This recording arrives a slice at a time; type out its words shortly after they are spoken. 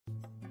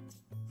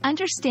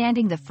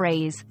Understanding the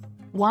phrase,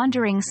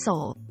 wandering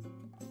soul.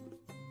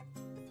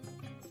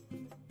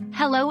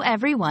 Hello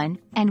everyone,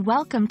 and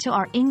welcome to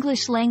our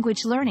English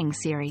language learning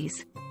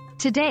series.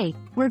 Today,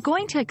 we're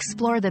going to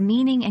explore the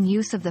meaning and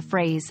use of the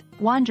phrase,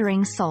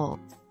 wandering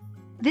soul.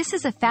 This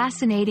is a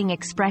fascinating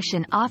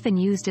expression often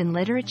used in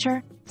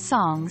literature,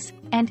 songs,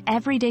 and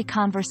everyday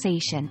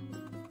conversation.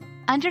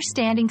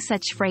 Understanding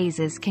such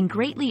phrases can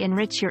greatly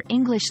enrich your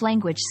English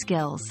language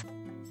skills.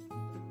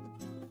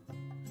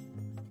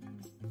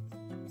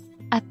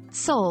 A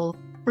soul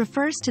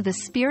refers to the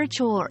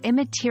spiritual or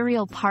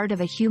immaterial part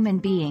of a human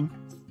being,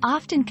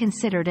 often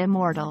considered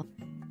immortal.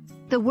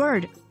 The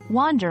word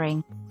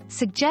wandering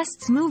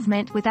suggests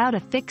movement without a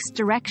fixed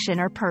direction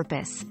or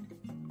purpose.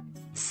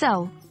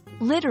 So,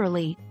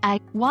 literally, a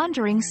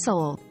wandering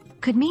soul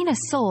could mean a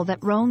soul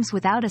that roams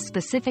without a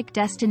specific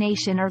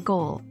destination or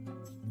goal.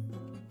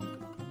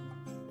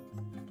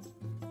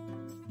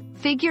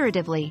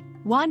 Figuratively,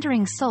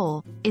 wandering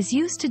soul is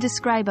used to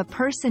describe a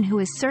person who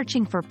is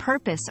searching for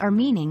purpose or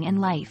meaning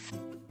in life.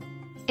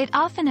 It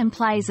often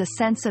implies a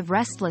sense of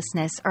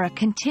restlessness or a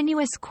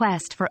continuous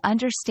quest for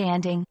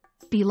understanding,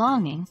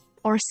 belonging,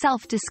 or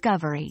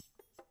self-discovery.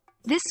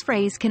 This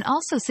phrase can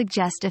also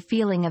suggest a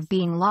feeling of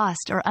being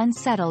lost or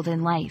unsettled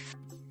in life.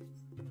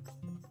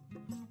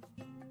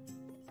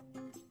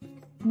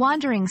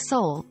 Wandering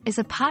soul is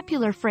a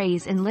popular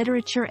phrase in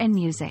literature and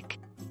music.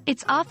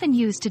 It's often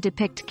used to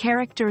depict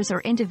characters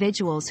or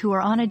individuals who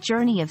are on a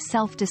journey of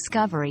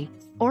self-discovery,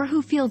 or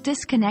who feel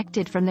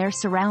disconnected from their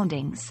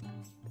surroundings.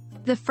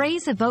 The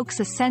phrase evokes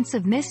a sense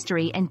of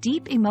mystery and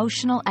deep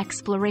emotional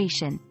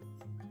exploration.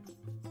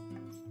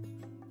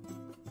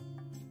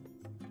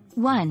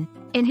 1.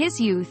 In his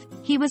youth,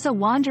 he was a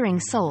wandering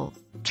soul,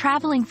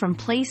 traveling from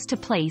place to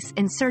place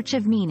in search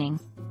of meaning.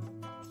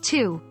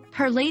 2.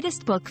 Her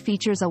latest book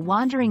features a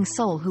wandering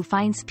soul who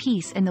finds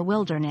peace in the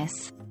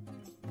wilderness.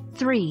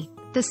 3.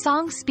 The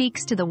song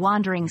speaks to the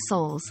wandering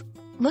souls,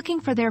 looking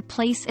for their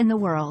place in the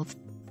world.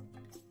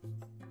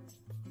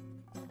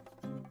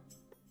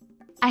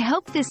 I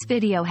hope this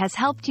video has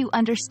helped you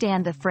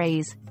understand the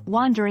phrase,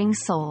 wandering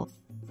soul.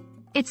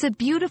 It's a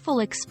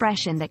beautiful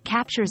expression that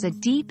captures a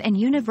deep and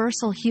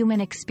universal human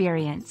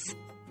experience.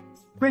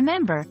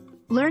 Remember,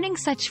 learning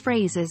such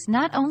phrases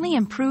not only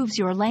improves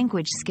your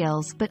language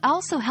skills but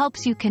also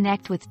helps you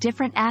connect with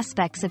different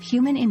aspects of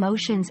human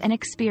emotions and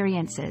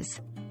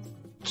experiences.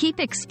 Keep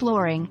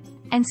exploring,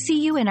 and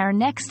see you in our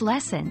next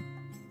lesson.